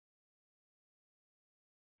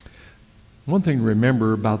One thing to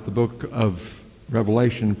remember about the book of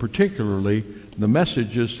Revelation, particularly the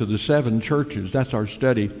messages to the 7 churches, that's our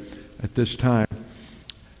study at this time,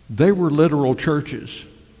 they were literal churches.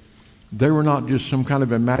 They were not just some kind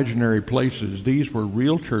of imaginary places. These were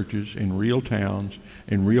real churches in real towns,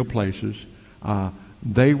 in real places.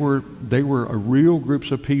 They were a real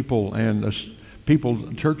groups of people, and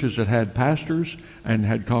churches that had pastors and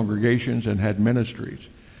had congregations and had ministries.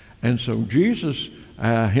 And so Jesus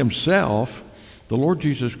himself, the Lord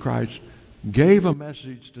Jesus Christ, gave a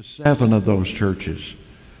message to 7 of those churches.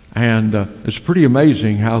 And it's pretty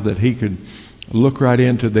amazing how that he could look right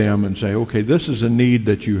into them and say, okay, this is a need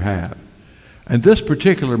that you have. And this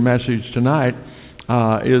particular message tonight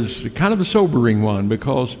is kind of a sobering one,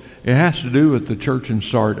 because it has to do with the church in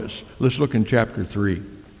Sardis. Let's look in chapter 3.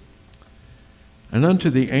 And unto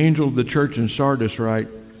the angel of the church in Sardis write,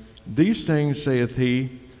 These things saith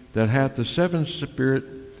he that hath the 7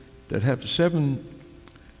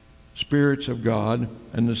 spirits of God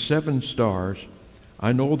and the 7 stars.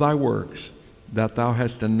 I know thy works, that thou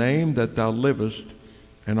hast a name, that thou livest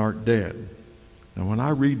and art dead. Now when I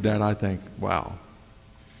read that, I think, wow,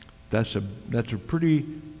 that's a pretty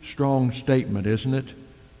strong statement, isn't it,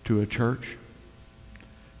 to a church?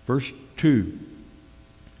 Verse 2,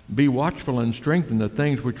 Be watchful and strengthen the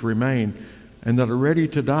things which remain, and that are ready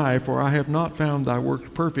to die, for I have not found thy works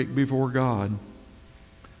perfect before God.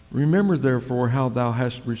 Remember therefore how thou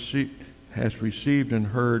hast received and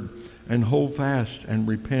heard, and hold fast and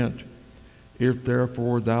repent. If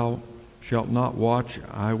therefore thou shalt not watch,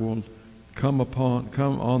 I will come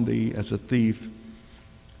on thee as a thief,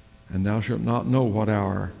 and thou shalt not know what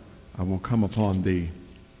hour I will come upon thee.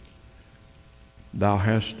 Thou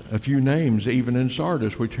hast a few names even in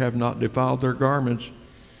Sardis, which have not defiled their garments,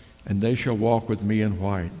 and they shall walk with me in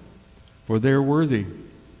white, for they are worthy.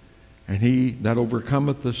 And he that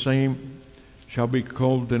overcometh, the same shall be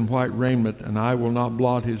clothed in white raiment, and I will not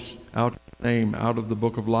blot his name out of the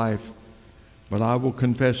book of life, but I will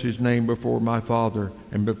confess his name before my Father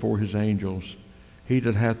and before his angels. He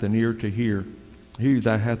that hath an ear to hear,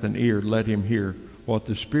 let him hear what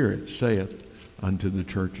the Spirit saith unto the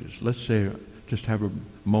churches. Let's just have a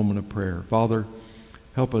moment of prayer. Father,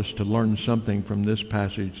 help us to learn something from this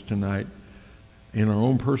passage tonight in our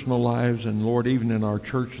own personal lives, and Lord, even in our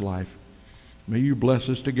church life. May you bless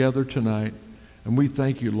us together tonight, and we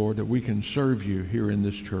thank you, Lord, that we can serve you here in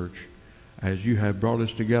this church. As you have brought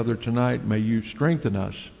us together tonight, may you strengthen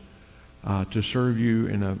us to serve you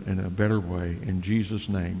in a better way. In Jesus'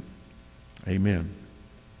 name, amen.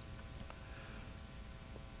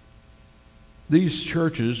 These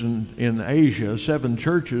churches in Asia, 7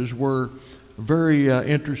 churches, were very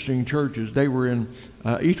interesting churches. They were in,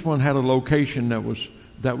 each one had a location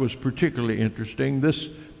that was particularly interesting. This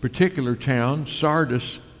particular town,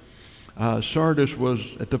 Sardis, Sardis was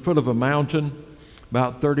at the foot of a mountain,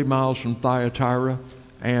 about 30 miles from Thyatira,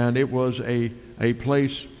 and it was a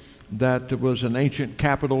place that was an ancient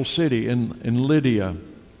capital city in Lydia,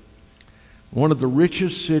 one of the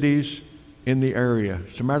richest cities in the area.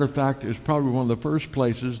 As a matter of fact, it was probably one of the first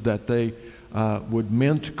places that they would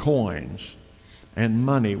mint coins, and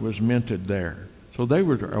money was minted there. So they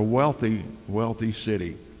were a wealthy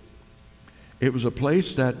city. It was a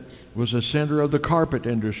place that was a center of the carpet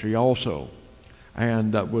industry also,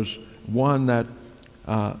 and that was one that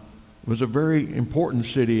was a very important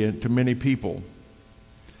city to many people.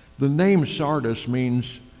 The name Sardis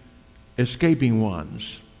means escaping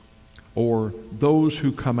ones, or those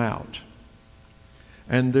who come out.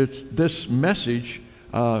 And this message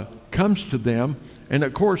comes to them, and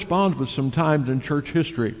it corresponds with some times in church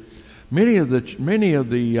history. Many of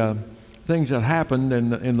the things that happened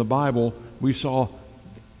in the Bible, we saw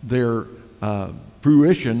their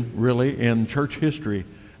fruition really in church history.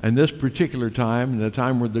 And this particular time, the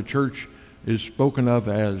time where the church is spoken of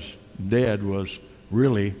as dead, was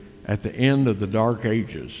really at the end of the Dark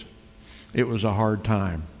Ages. It was a hard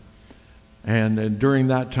time. And during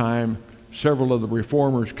that time, several of the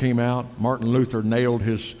reformers came out. Martin Luther nailed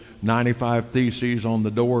his 95 Theses on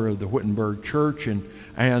the door of the Wittenberg church,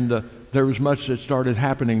 and there was much that started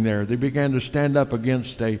happening there. They began to stand up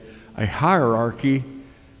against a hierarchy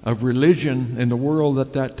of religion in the world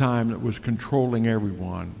at that time that was controlling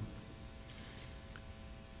everyone.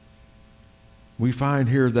 We find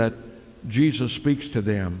here that Jesus speaks to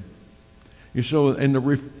them. So in the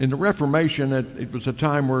Reformation, it was a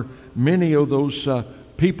time where many of those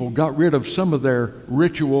people got rid of some of their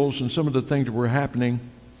rituals and some of the things that were happening.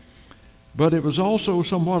 But it was also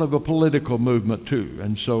somewhat of a political movement too.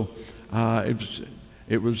 And so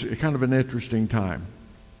it was kind of an interesting time.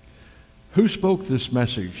 Who spoke this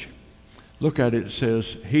message? Look at it. It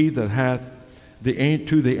says, He that hath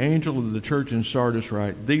To the angel of the church in Sardis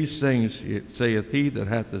write, These things saith he that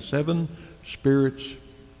hath the 7 spirits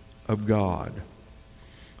of God.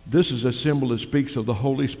 This is a symbol that speaks of the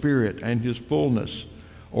Holy Spirit and his fullness,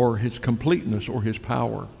 or his completeness, or his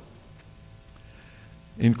power.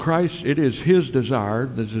 In Christ, it is his desire,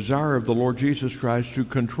 the desire of the Lord Jesus Christ, to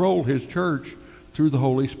control his church through the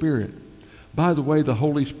Holy Spirit. By the way, the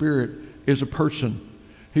Holy Spirit is a person.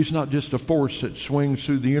 He's not just a force that swings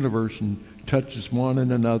through the universe and touches one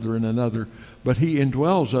and another, but he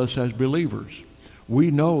indwells us as believers. We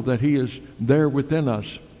know that he is there within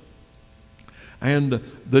us. And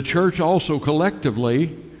the church also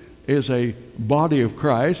collectively is a body of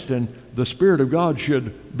Christ, and the Spirit of God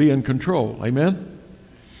should be in control. Amen?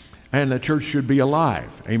 And the church should be alive.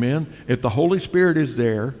 Amen? If the Holy Spirit is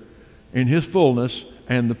there in his fullness,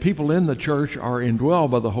 and the people in the church are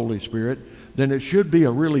indwelled by the Holy Spirit, then it should be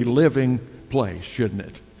a really living place, shouldn't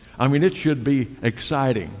it? I mean, it should be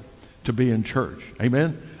exciting to be in church.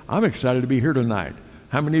 Amen? I'm excited to be here tonight.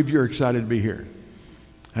 How many of you are excited to be here?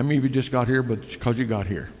 How many of you just got here because you got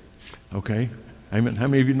here? Okay? Amen. How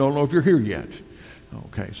many of you don't know if you're here yet?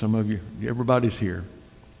 Okay, some of you, everybody's here.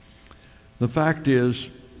 The fact is,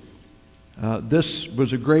 this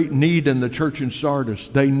was a great need in the church in Sardis.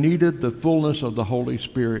 They needed the fullness of the Holy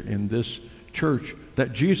Spirit in this church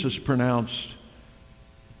that Jesus pronounced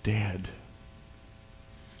dead.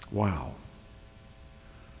 Wow.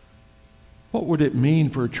 What would it mean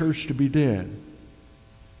for a church to be dead?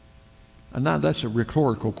 And now that's a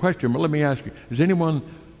rhetorical question, but let me ask you, does anyone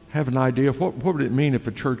have an idea of what would it mean if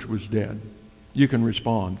a church was dead? You can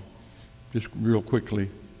respond just real quickly.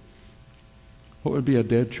 What would be a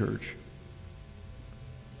dead church?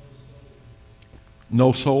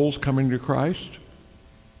 No souls coming to Christ?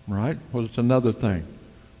 Right? Well, it's another thing.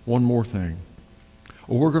 One more thing.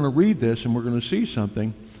 Well, we're going to read this and we're going to see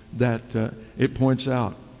something that it points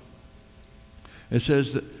out. It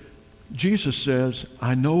says that Jesus says,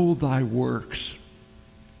 I know thy works.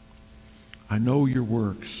 I know your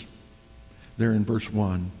works. There in verse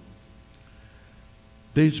 1.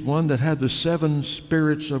 These one that had the 7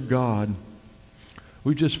 spirits of God.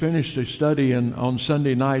 We just finished a study on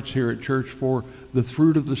Sunday nights here at church for the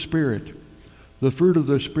fruit of the Spirit. The fruit of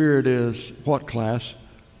the Spirit is what, class?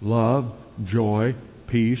 Love, joy,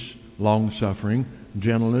 peace, long-suffering,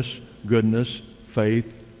 gentleness, goodness,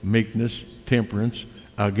 faith, meekness, temperance.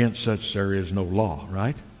 Against such there is no law,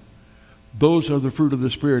 right? Those are the fruit of the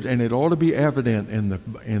Spirit, and it ought to be evident in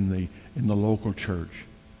the local church.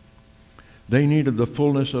 They needed the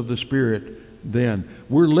fullness of the Spirit then.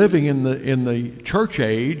 We're living in the church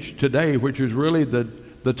age today, which is really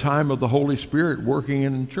the time of the Holy Spirit working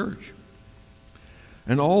in the church.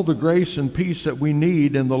 And all the grace and peace that we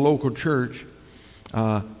need in the local church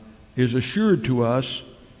is assured to us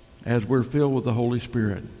as we're filled with the Holy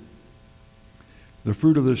Spirit. The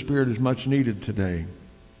fruit of the Spirit is much needed today.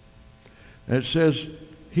 And it says,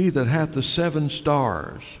 he that hath the 7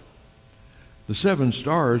 stars. The 7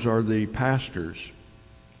 stars are the pastors.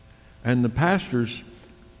 And the pastors,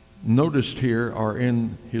 noticed here, are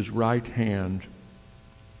in his right hand.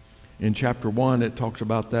 In chapter 1, it talks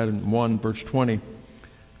about that in 1 verse 20.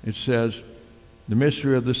 It says, the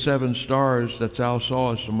mystery of the 7 stars that thou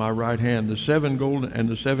sawest on my right hand, the 7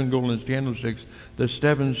 golden candlesticks, the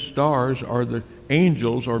 7 stars are the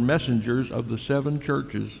angels or messengers of the 7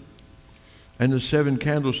 churches. And the 7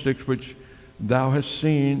 candlesticks which thou hast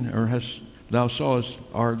seen, or thou sawest,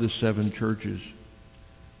 are the 7 churches.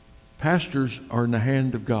 Pastors are in the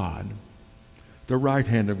hand of God, the right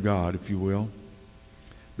hand of God, if you will,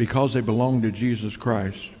 because they belong to Jesus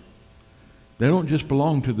Christ. They don't just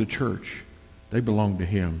belong to the church. They belong to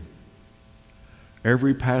him.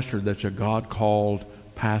 Every pastor that's a God-called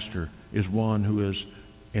pastor is one who is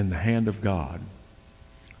in the hand of God.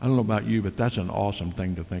 I don't know about you, but that's an awesome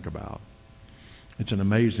thing to think about. It's an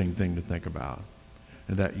amazing thing to think about.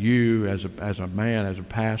 And that you, as a man, as a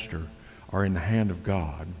pastor, are in the hand of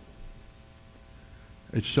God.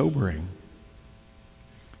 It's sobering.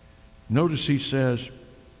 Notice he says,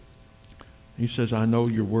 I know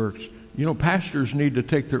your works. You know, pastors need to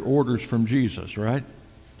take their orders from Jesus, right?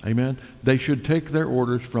 Amen? They should take their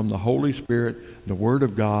orders from the Holy Spirit, the Word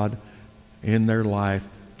of God, in their life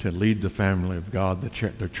to lead the family of God, the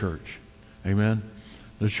church. Amen?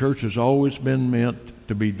 The church has always been meant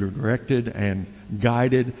to be directed and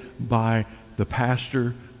guided by the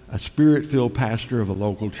pastor, a Spirit-filled pastor of a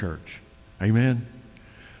local church. Amen?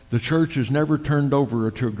 The church is never turned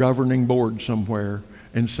over to a governing board somewhere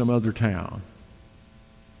in some other town.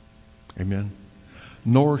 Amen?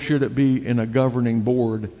 Nor should it be in a governing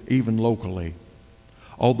board even locally.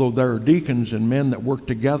 Although there are deacons and men that work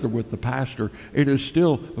together with the pastor, it is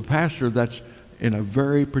still a pastor that's in a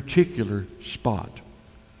very particular spot.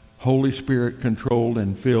 Holy Spirit controlled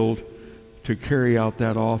and filled to carry out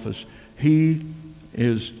that office. He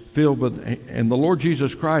is filled with, and the Lord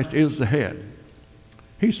Jesus Christ is the head.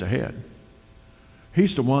 He's the head.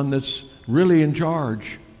 He's the one that's really in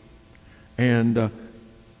charge. And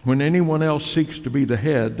when anyone else seeks to be the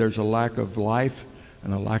head, there's a lack of life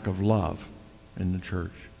and a lack of love in the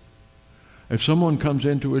church. If someone comes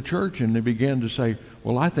into a church and they begin to say,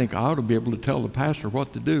 well, I think I ought to be able to tell the pastor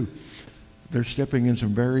what to do, they're stepping in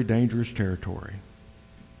some very dangerous territory.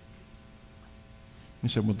 He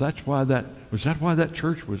said, well, was that why that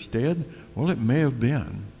church was dead? Well, it may have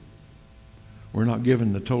been. We're not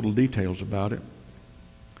given the total details about it.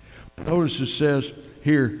 Notice it says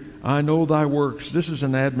here, I know thy works. This is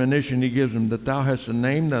an admonition he gives them, that thou hast a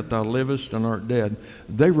name, that thou livest and art dead.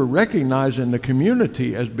 They were recognized in the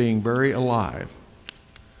community as being very alive.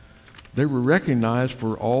 They were recognized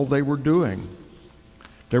for all they were doing.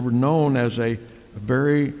 They were known as a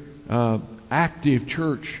very active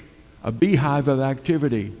church, a beehive of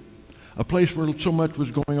activity, a place where so much was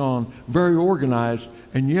going on, very organized.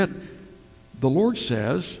 And yet the Lord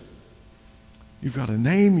says, you've got a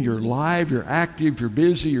name, you're alive, you're active, you're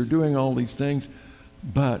busy, you're doing all these things,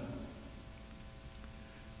 but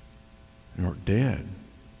you're dead.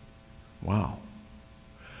 Wow.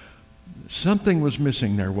 Something was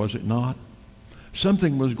missing there, was it not?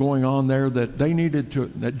 Something was going on there that they needed to,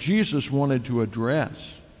 that Jesus wanted to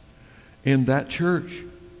address in that church.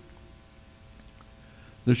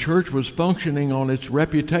 The church was functioning on its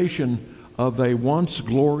reputation of a once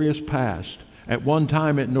glorious past. At one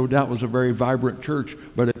time, it no doubt was a very vibrant church,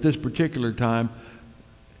 but at this particular time,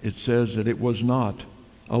 it says that it was not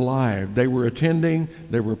alive. They were attending,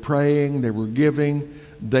 they were praying, they were giving,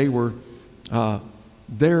 they were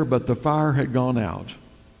there, but the fire had gone out.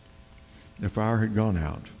 The fire had gone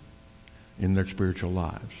out in their spiritual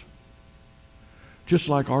lives. Just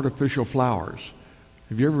like artificial flowers.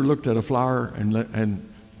 Have you ever looked at a flower and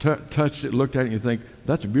touched it, looked at it, and you think,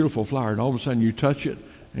 that's a beautiful flower, and all of a sudden you touch it,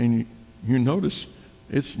 and you notice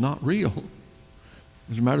it's not real.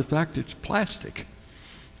 As a matter of fact, it's plastic.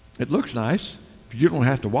 It looks nice, but you don't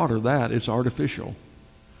have to water that. It's artificial.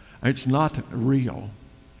 It's not real.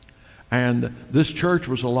 And this church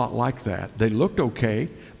was a lot like that. They looked okay.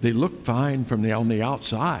 They looked fine on the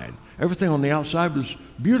outside. Everything on the outside was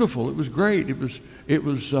beautiful. It was great. It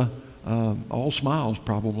was all smiles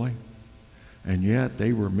probably. And yet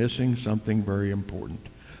they were missing something very important.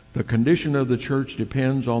 The condition of the church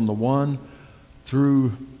depends on the one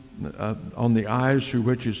on the eyes through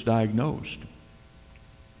which it's diagnosed.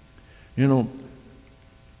 You know,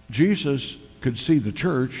 Jesus could see the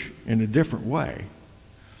church in a different way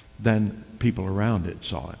than people around it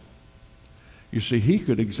saw it. You see, he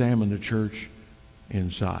could examine the church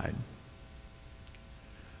inside.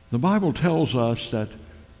 The Bible tells us that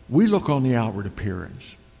we look on the outward appearance.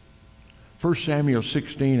 1 Samuel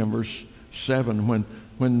 16 and verse 7,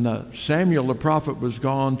 when Samuel the prophet was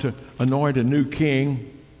gone to anoint a new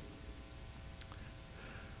king,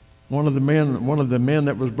 one of the men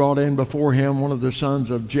that was brought in before him, one of the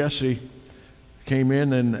sons of Jesse, came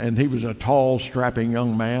in, and he was a tall, strapping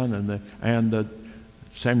young man, and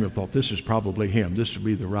Samuel thought, this is probably him. This would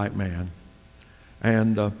be the right man.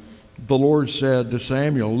 And the Lord said to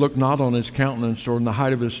Samuel, look not on his countenance or on the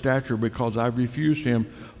height of his stature, because I've refused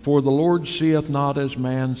him. For the Lord seeth not as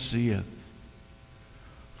man seeth.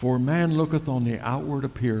 For man looketh on the outward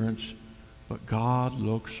appearance, but God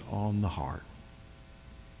looks on the heart.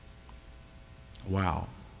 Wow.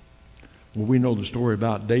 Well, we know the story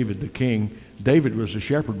about David the king. David was a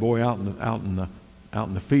shepherd boy out in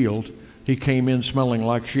the field. He came in smelling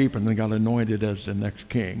like sheep and then got anointed as the next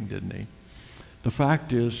king, didn't he? The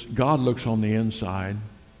fact is, God looks on the inside.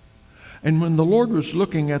 And when the Lord was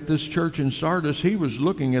looking at this church in Sardis, he was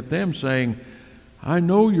looking at them saying, I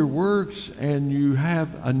know your works and you have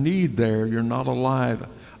a need there. You're not alive.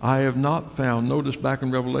 I have not found, notice back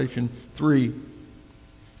in Revelation 3,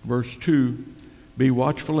 verse 2, be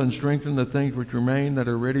watchful and strengthen the things which remain that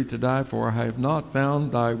are ready to die, for I have not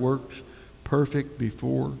found thy works perfect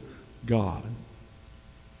before God.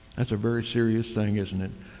 That's a very serious thing, isn't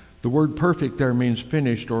it? The word perfect there means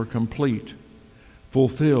finished or complete,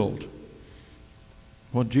 fulfilled.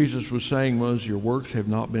 What Jesus was saying was, your works have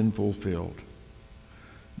not been fulfilled.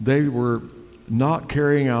 They were not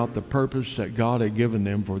carrying out the purpose that God had given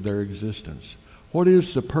them for their existence. What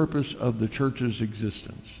is the purpose of the church's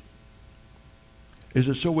existence? Is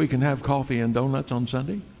it so we can have coffee and donuts on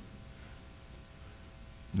Sunday?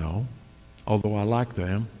 No, although I like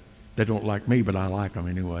them. They don't like me, but I like them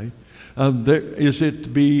anyway. Is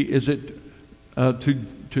it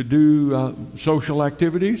to do social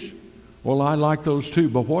activities? Well, I like those too,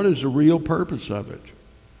 but what is the real purpose of it?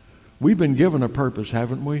 We've been given a purpose,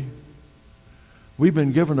 haven't we? We've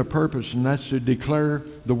been given a purpose, and that's to declare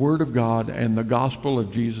the Word of God and the gospel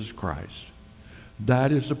of Jesus Christ.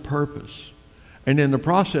 That is the purpose. And in the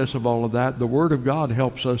process of all of that, the Word of God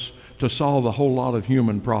helps us to solve a whole lot of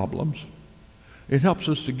human problems. It helps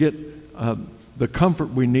us to get the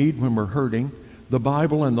comfort we need when we're hurting. The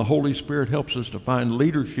Bible and the Holy Spirit helps us to find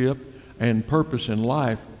leadership and purpose in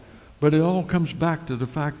life. But it all comes back to the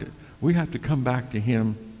fact that we have to come back to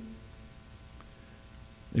Him.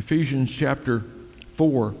 Ephesians chapter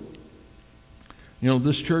 4. You know,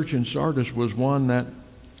 this church in Sardis was one that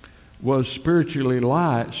was physically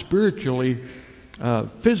alive,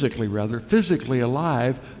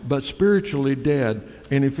 but spiritually dead.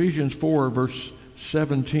 In Ephesians 4, verse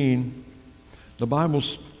 17, the Bible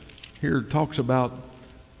here talks about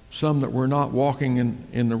some that were not walking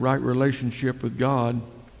in the right relationship with God.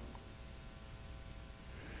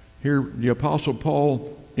 Here, the Apostle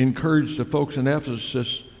Paul encouraged the folks in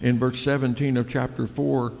Ephesus in verse 17 of chapter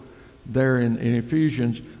 4 there in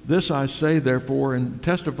Ephesians. This I say, therefore, and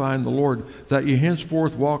testify in the Lord, that ye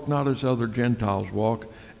henceforth walk not as other Gentiles walk,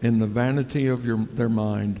 in the vanity of their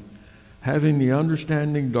mind, having the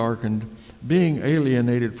understanding darkened, being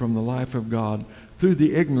alienated from the life of God through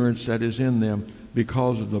the ignorance that is in them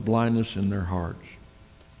because of the blindness in their hearts.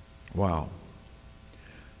 Wow.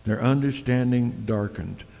 Their understanding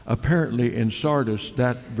darkened. Apparently in Sardis,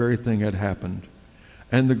 that very thing had happened.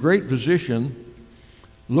 And the great physician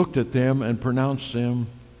looked at them and pronounced them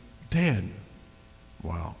dead.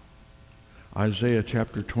 Wow. Isaiah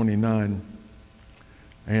chapter 29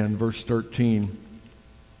 and verse 13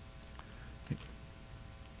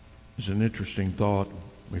 is an interesting thought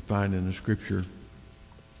we find in the Scripture.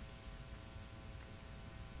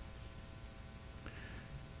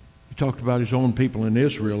 He talked about his own people in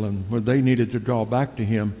Israel and where they needed to draw back to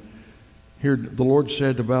Him. Here the Lord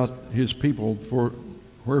said about His people,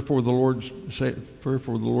 wherefore the Lord said,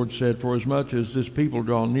 for as much as this people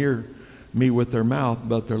draw near me with their mouth,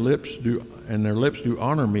 but their lips do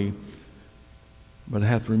honor me, but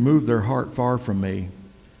hath removed their heart far from me,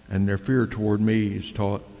 and their fear toward me is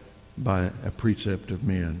taught by a precept of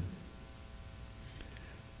men.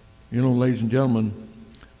 You know, ladies and gentlemen,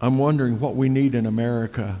 I'm wondering what we need in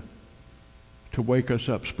America to wake us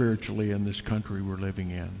up spiritually in this country we're living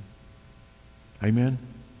in. Amen?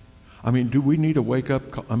 I mean, do we need a wake-up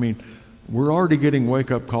call? I mean, we're already getting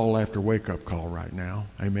wake-up call after wake-up call right now.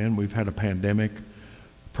 Amen? We've had a pandemic.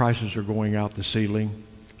 Prices are going out the ceiling.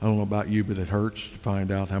 I don't know about you, but it hurts to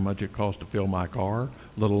find out how much it costs to fill my car,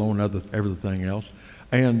 let alone everything else.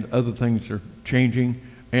 And other things are changing.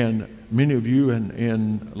 And many of you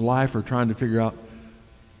in life are trying to figure out,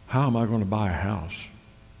 how am I going to buy a house?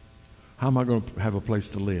 How am I going to have a place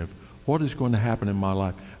to live? What is going to happen in my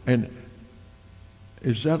life? And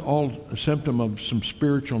is that all a symptom of some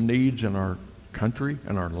spiritual needs in our country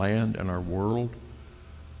and our land and our world?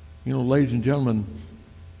 You know, ladies and gentlemen,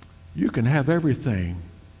 you can have everything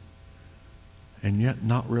and yet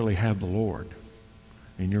not really have the Lord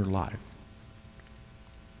in your life.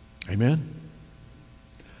 Amen?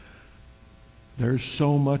 There's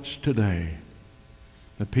so much today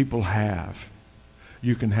that people have.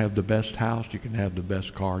 You can have the best house, you can have the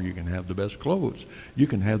best car, you can have the best clothes, you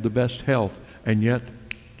can have the best health, and yet,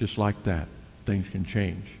 just like that, things can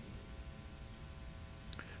change.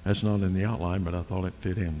 That's not in the outline, but I thought it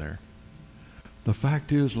fit in there. The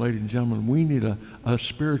fact is, ladies and gentlemen, we need a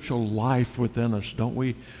spiritual life within us, don't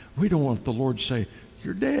we? We don't want the Lord to say,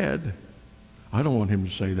 you're dead. I don't want Him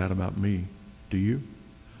to say that about me. Do you?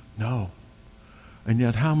 No. And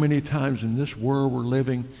yet how many times in this world we're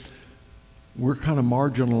living, we're kind of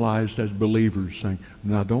marginalized as believers, saying,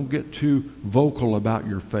 now don't get too vocal about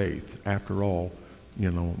your faith. After all,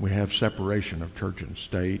 you know, we have separation of church and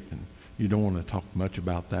state, and you don't want to talk much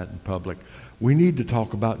about that in public. We need to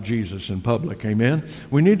talk about Jesus in public, amen?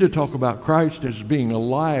 We need to talk about Christ as being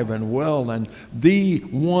alive and well and the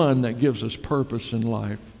one that gives us purpose in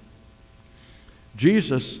life.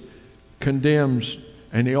 Jesus condemns,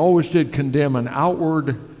 and He always did condemn, an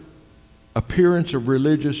outward appearance of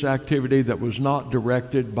religious activity that was not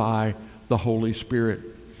directed by the Holy Spirit.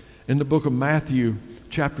 In the book of Matthew,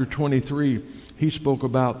 chapter 23, He spoke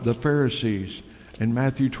about the Pharisees. In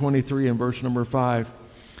Matthew 23 and verse number 5,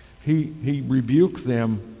 He rebuked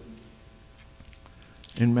them.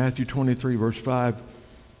 In Matthew 23, verse 5,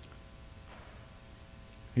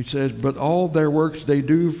 He says, but all their works they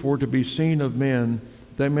do for to be seen of men,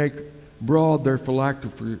 they make broad their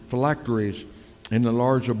phylacteries, and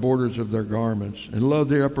enlarge the borders of their garments, and love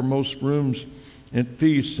the uppermost rooms and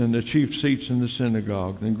feasts and the chief seats in the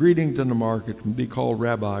synagogue, and greetings in the market, and be called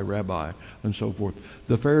Rabbi, Rabbi, and so forth.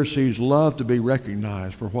 The Pharisees loved to be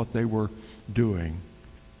recognized for what they were doing.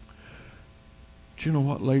 Do you know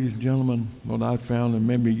what, ladies and gentlemen, what I've found, and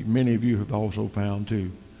maybe many of you have also found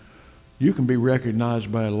too, you can be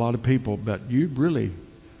recognized by a lot of people, but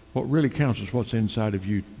what really counts is what's inside of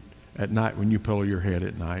you at night when you pillow your head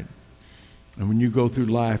at night. And when you go through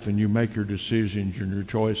life and you make your decisions and your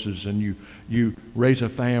choices, and you raise a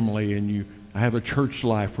family, and you have a church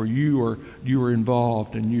life where you are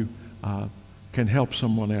involved, and you can help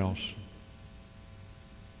someone else.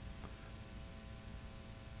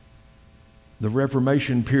 The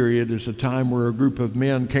Reformation period is a time where a group of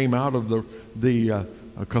men came out of the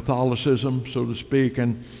Catholicism, so to speak,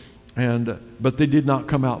 but they did not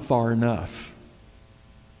come out far enough.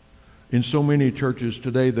 In so many churches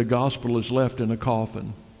today, the gospel is left in a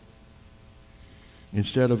coffin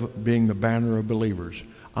instead of being the banner of believers.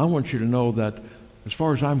 I want you to know that, as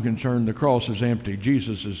far as I'm concerned, the cross is empty.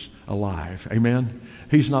 Jesus is alive. Amen?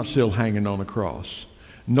 He's not still hanging on a cross,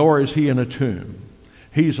 nor is he in a tomb.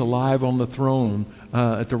 He's alive on the throne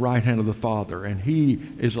at the right hand of the Father, and he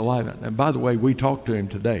is alive. And by the way, we talked to him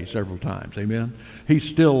today several times. Amen? He's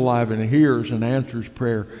still alive and hears and answers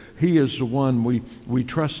prayer. He is the one we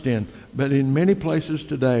trust in. But in many places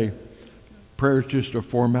today, prayer is just a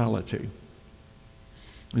formality.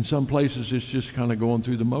 In some places, it's just kind of going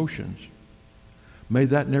through the motions. May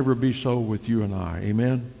that never be so with you and I.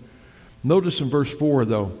 Amen? Notice in verse 4,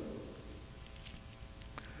 though,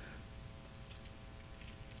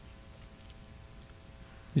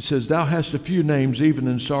 he says, "Thou hast a few names even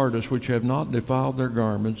in Sardis, which have not defiled their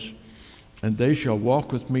garments, and they shall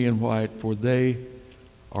walk with me in white, for they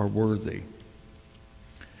are worthy."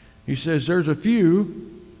 He says there's a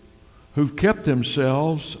few who've kept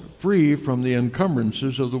themselves free from the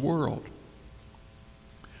encumbrances of the world.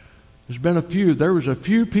 There was a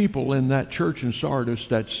few people in that church in Sardis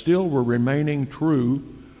that still were remaining true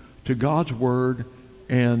to God's Word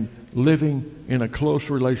and living in a close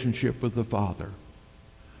relationship with the Father.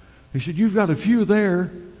 He said, you've got a few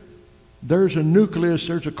there. There's a nucleus,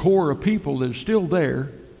 there's a core of people that are still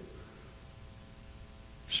there.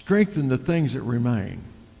 Strengthen the things that remain.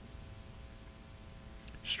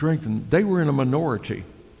 Strengthen. They were in a minority.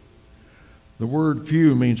 The word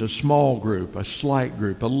few means a small group, a slight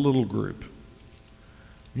group, a little group.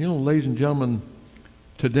 You know, ladies and gentlemen,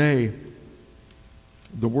 today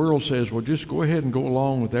the world says, well, just go ahead and go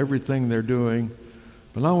along with everything they're doing.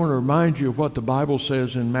 But I want to remind you of what the Bible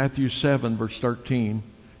says in Matthew 7, verse 13.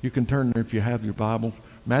 You can turn there if you have your Bible.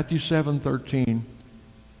 Matthew 7:13.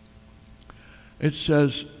 It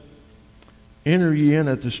says, "Enter ye in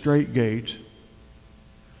at the strait gate,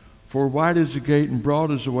 for wide is the gate and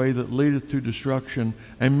broad is the way that leadeth to destruction,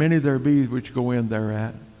 and many there be which go in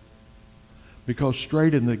thereat. Because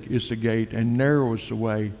strait is the gate, and narrow is the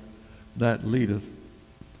way that leadeth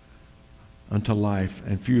unto life,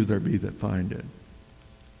 and few there be that find it."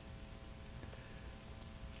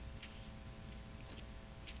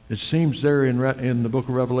 It seems there in the book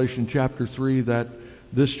of Revelation chapter 3 that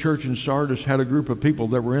this church in Sardis had a group of people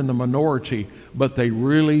that were in the minority, but they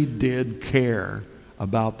really did care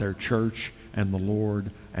about their church and the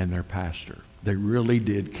Lord and their pastor. They really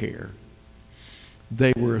did care.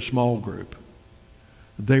 They were a small group.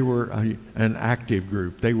 They were an active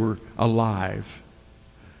group. They were alive.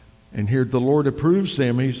 And here the Lord approves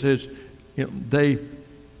them. He says, you know,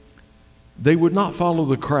 they would not follow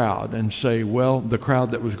the crowd and say, well, the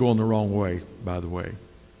crowd that was going the wrong way, by the way.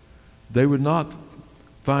 They would not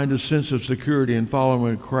find a sense of security in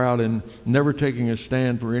following a crowd and never taking a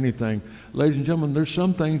stand for anything. Ladies and gentlemen, there's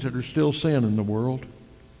some things that are still sin in the world.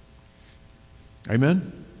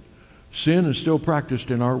 Amen? Sin is still practiced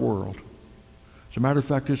in our world. As a matter of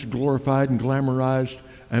fact, it's glorified and glamorized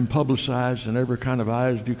and publicized in every kind of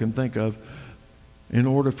eyes you can think of in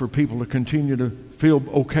order for people to continue to feel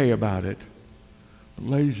okay about it. But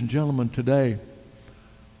ladies and gentlemen, today,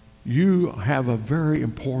 you have a very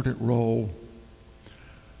important role.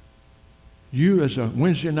 You as a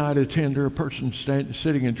Wednesday night attender, a person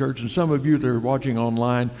sitting in church, and some of you that are watching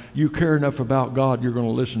online, you care enough about God, you're going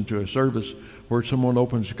to listen to a service where someone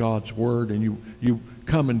opens God's Word and you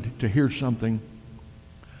come in to hear something.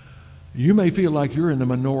 You may feel like you're in the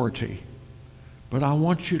minority, but I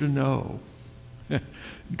want you to know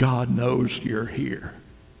God knows you're here.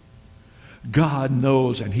 God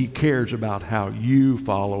knows, and He cares about how you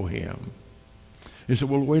follow Him. You say,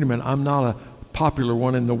 well, wait a minute, I'm not a popular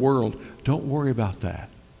one in the world. Don't worry about that.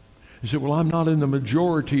 You say, well, I'm not in the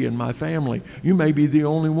majority in my family. You may be the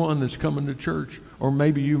only one that's coming to church, or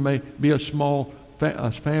maybe you may be a small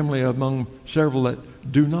family among several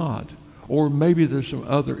that do not. Or maybe there's some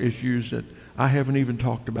other issues that I haven't even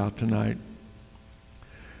talked about tonight.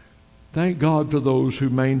 Thank God for those who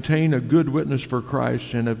maintain a good witness for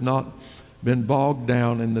Christ and have not been bogged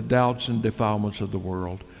down in the doubts and defilements of the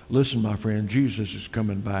world. Listen, my friend, Jesus is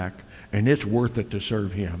coming back, and it's worth it to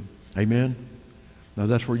serve him. Amen? Now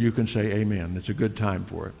that's where you can say amen. It's a good time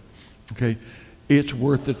for it. Okay? It's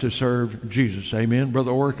worth it to serve Jesus. Amen?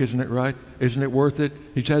 Brother Oric, isn't it right? Isn't it worth it?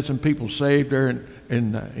 He's had some people saved there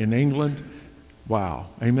in England. Wow.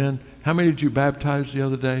 Amen? How many did you baptize the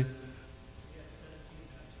other day?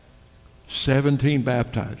 17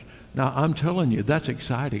 baptized. Now, I'm telling you, that's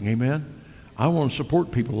exciting. Amen? I want to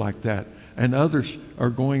support people like that. And others are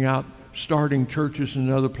going out, starting churches in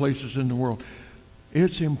other places in the world.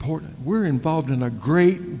 It's important. We're involved in a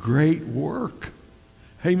great, great work.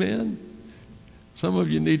 Amen? Some of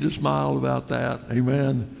you need to smile about that.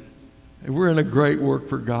 Amen? We're in a great work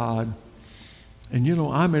for God. And you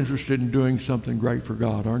know, I'm interested in doing something great for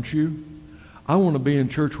God, aren't you? I want to be in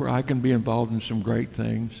church where I can be involved in some great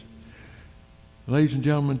things. Ladies and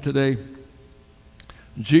gentlemen, today,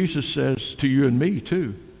 Jesus says to you and me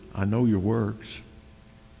too, I know your works.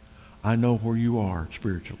 I know where you are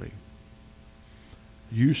spiritually.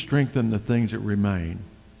 You strengthen the things that remain.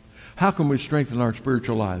 How can we strengthen our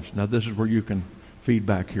spiritual lives? Now, this is where you can feed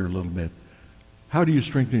back here a little bit. How do you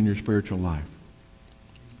strengthen your spiritual life?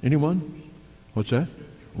 Anyone? What's that?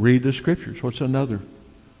 Read the scriptures. What's another?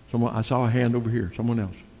 Someone, I saw a hand over here. Someone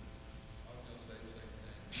else.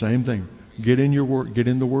 Same thing. Get in your word. Get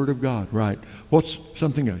in the Word of God. Right. What's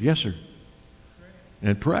something else? Yes, sir.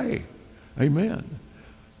 And pray. Amen.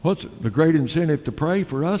 What's the great incentive to pray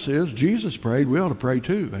for us is Jesus prayed. We ought to pray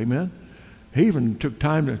too. Amen. He even took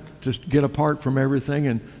time to just get apart from everything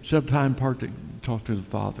and set time apart to talk to the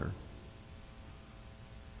Father.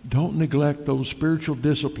 Don't neglect those spiritual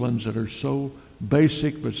disciplines that are so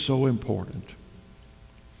basic but so important.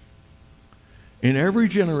 In every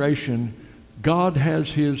generation, God has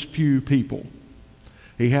his few people.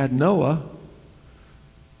 He had Noah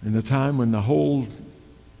in the time when the whole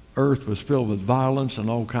earth was filled with violence and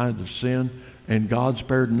all kinds of sin, and God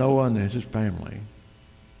spared Noah and his family.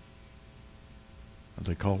 Are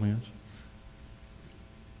they call-ins?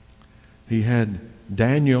 He had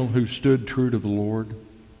Daniel, who stood true to the Lord.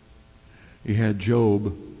 He had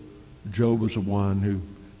Job. Job was the one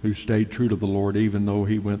who stayed true to the Lord even though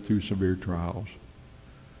he went through severe trials.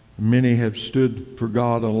 Many have stood for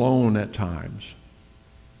God alone at times.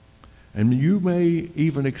 And you may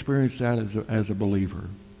even experience that as a believer.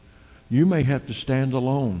 You may have to stand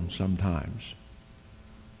alone sometimes.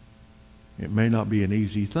 It may not be an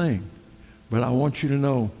easy thing, but I want you to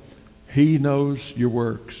know he knows your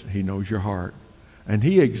works. He knows your heart. And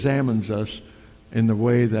he examines us in the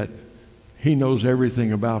way that he knows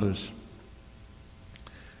everything about us.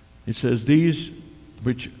 It says, these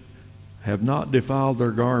which have not defiled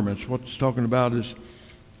their garments. What it's talking about is,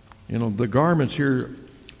 you know, the garments here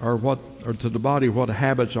are what are to the body what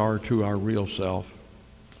habits are to our real self.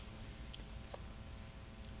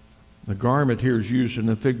 The garment here is used in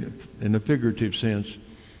a figurative sense.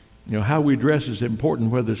 You know, how we dress is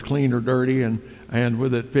important, whether it's clean or dirty, and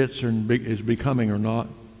whether it fits and is becoming or not.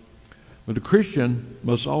 But a Christian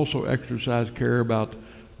must also exercise care about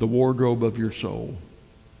the wardrobe of your soul.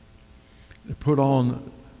 Put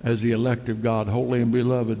on, as the elect of God, holy and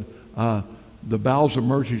beloved, the bowels of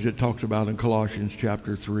mercies it talks about in Colossians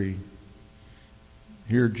chapter 3.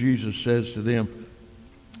 Here Jesus says to them,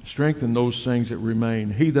 strengthen those things that remain.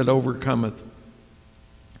 He that overcometh,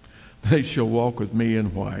 they shall walk with me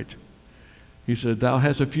in white. He said, thou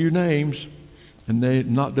hast a few names, and they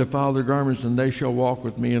not defile their garments, and they shall walk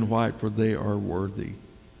with me in white, for they are worthy.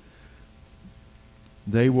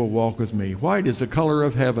 They will walk with me. White is the color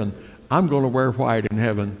of heaven. I'm going to wear white in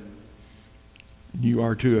heaven. You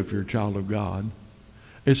are too if you're a child of God.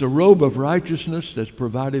 It's a robe of righteousness that's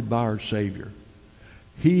provided by our Savior.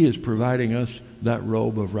 He is providing us that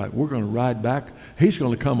robe of right. We're going to ride back. He's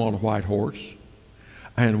going to come on a white horse,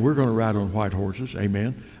 and we're going to ride on white horses.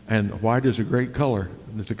 Amen. And white is a great color.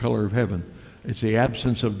 It's the color of heaven. It's the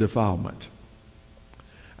absence of defilement.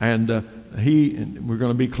 And we're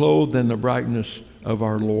going to be clothed in the brightness of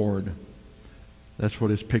our Lord. That's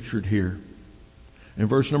what is pictured here. In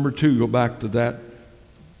verse number 2, go back to that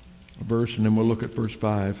verse, and then we'll look at verse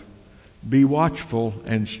 5. Be watchful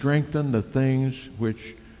and strengthen the things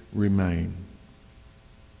which remain.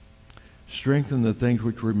 Strengthen the things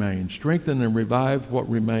which remain. Strengthen and revive what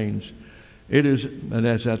remains. It is, and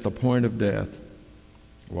that's at the point of death.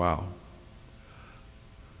 Wow.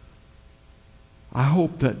 I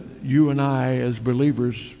hope that you and I as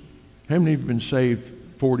believers, how many have been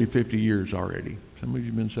saved 40, 50 years already? Some of you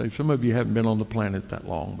have been saved. Some of you haven't been on the planet that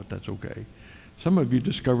long, but that's okay. Some of you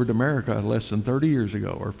discovered America less than 30 years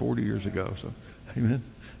ago or 40 years ago. So, amen.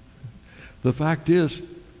 The fact is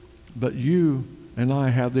that you and I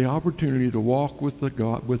have the opportunity to walk with the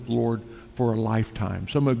Lord for a lifetime.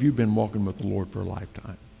 Some of you have been walking with the Lord for a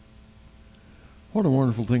lifetime. What a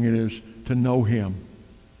wonderful thing it is to know Him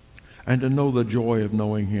and to know the joy of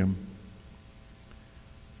knowing Him.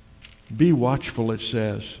 Be watchful, it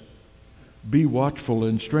says. Be watchful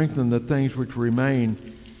and strengthen the things which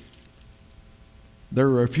remain. There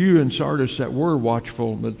were a few in Sardis that were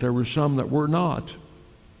watchful, but there were some that were not,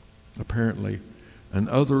 apparently. And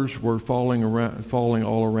others were falling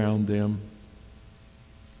all around them.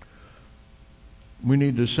 We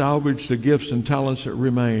need to salvage the gifts and talents that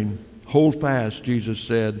remain. Hold fast, Jesus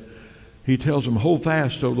said. He tells them, hold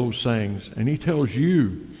fast to those things. And He tells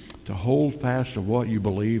you to hold fast to what you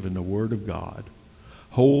believe in the Word of God.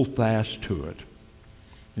 Hold fast to it.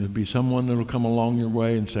 There'll be someone that will come along your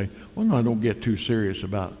way and say, well, no, don't get too serious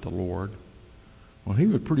about the Lord. Well, He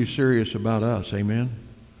was pretty serious about us, amen?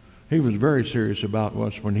 He was very serious about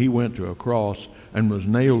us when He went to a cross and was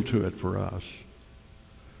nailed to it for us.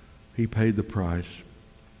 He paid the price.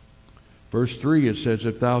 Verse 3, it says,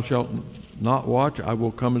 if thou shalt not watch, I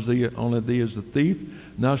will come on thee as a thief,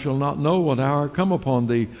 and thou shalt not know what hour I come upon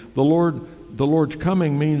thee. The Lord's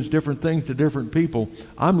coming means different things to different people.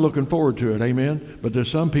 I'm looking forward to it, amen? But there's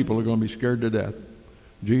some people who are going to be scared to death.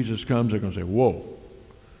 Jesus comes, they're going to say, whoa,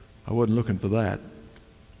 I wasn't looking for that.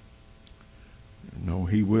 No,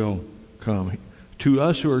 He will come. To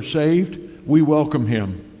us who are saved, we welcome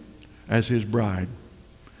Him as His bride.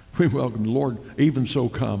 We welcome the Lord. Even so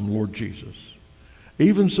come, Lord Jesus.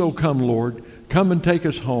 Even so come, Lord. Come and take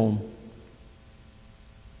us home.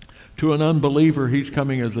 To an unbeliever, He's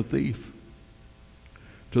coming as a thief.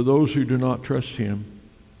 To those who do not trust Him.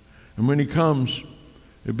 And when He comes,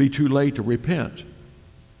 it'll be too late to repent.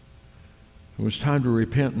 It's time to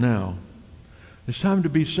repent now. It's time to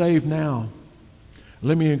be saved now.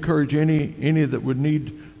 Let me encourage any that would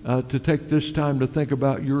need to take this time to think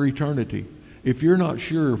about your eternity. If you're not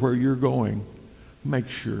sure where you're going,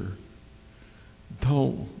 make sure.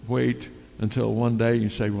 Don't wait until one day you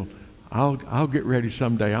say, well, I'll get ready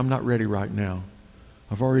someday. I'm not ready right now.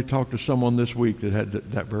 I've already talked to someone this week that had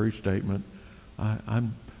that very statement.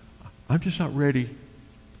 I'm just not ready.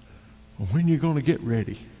 Well, when are you going to get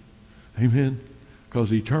ready? Amen?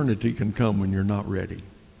 Because eternity can come when you're not ready.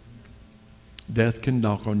 Death can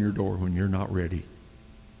knock on your door when you're not ready.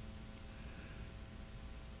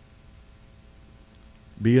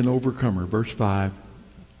 Be an overcomer. Verse 5,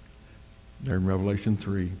 there in Revelation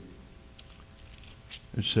 3.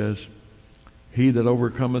 It says, he that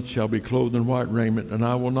overcometh shall be clothed in white raiment, and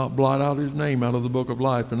I will not blot out his name out of the book of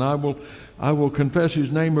life. And I will confess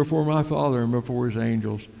his name before my Father and before his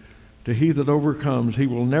angels. To he that overcomes, he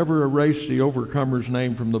will never erase the overcomer's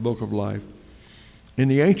name from the book of life. In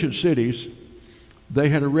the ancient cities, they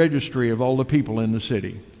had a registry of all the people in the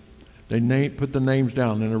city. They put the names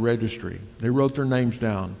down in a registry. They wrote their names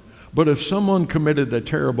down. But if someone committed a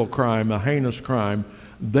terrible crime, a heinous crime,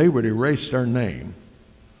 they would erase their name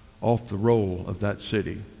off the roll of that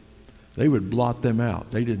city. They would blot them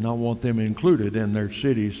out. They did not want them included in their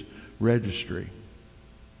city's registry.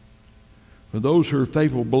 For those who are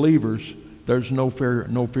faithful believers, there's no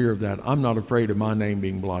fear of that. I'm not afraid of my name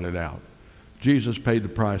being blotted out. Jesus paid the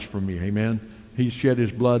price for me, amen? He shed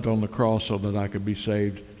his blood on the cross so that I could be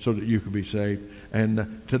saved, so that you could be saved.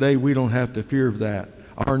 And today we don't have to fear of that.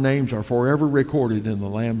 Our names are forever recorded in the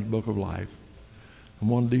Lamb's book of life. And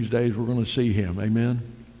one of these days we're going to see him, amen?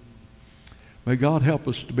 May God help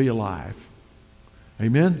us to be alive.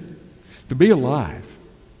 Amen? To be alive.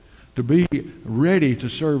 To be ready to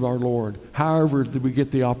serve our Lord, however that we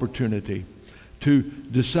get the opportunity. To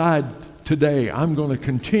decide today, I'm going to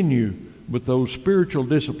continue with those spiritual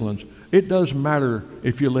disciplines. It does matter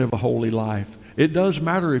if you live a holy life. It does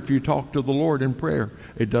matter if you talk to the Lord in prayer.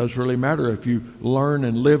 It does really matter if you learn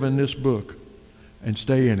and live in this book and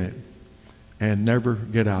stay in it and never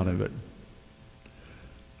get out of it.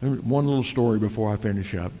 One little story before I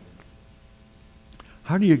finish up.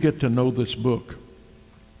 How do you get to know this book?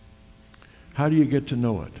 How do you get to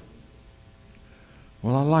know it?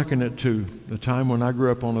 Well, I liken it to the time when I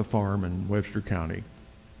grew up on a farm in Webster County.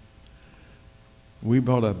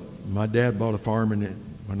 My dad bought a farm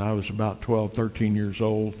when I was about 12, 13 years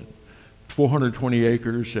old. 420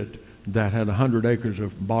 acres that had 100 acres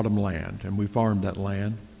of bottom land, and we farmed that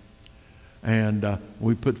land. And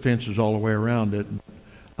we put fences all the way around it.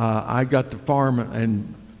 I got to farm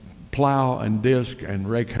and plow and disc and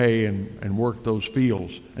rake hay and work those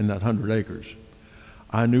fields in that 100 acres.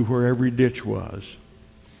 I knew where every ditch was.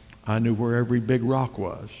 I knew where every big rock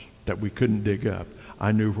was that we couldn't dig up.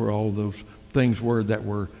 I knew where all those things were that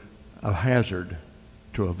were a hazard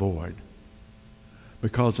to avoid,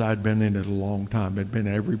 because I'd been in it a long time. I'd been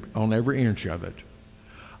on every inch of it.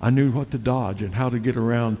 I knew what to dodge and how to get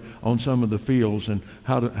around on some of the fields, and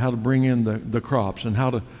how to bring in the crops, and how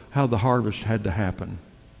the harvest had to happen.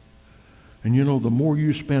 And you know, the more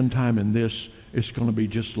you spend time in this, it's going to be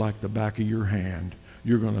just like the back of your hand.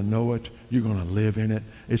 You're going to know it. You're going to live in it.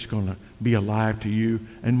 It's going to be alive to you.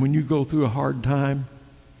 And when you go through a hard time,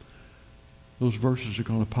 those verses are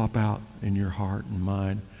going to pop out in your heart and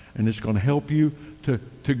mind. And it's going to help you to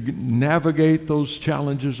navigate those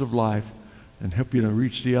challenges of life, and help you to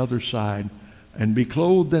reach the other side and be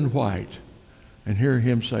clothed in white and hear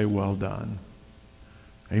him say, well done.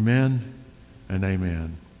 Amen and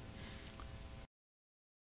amen.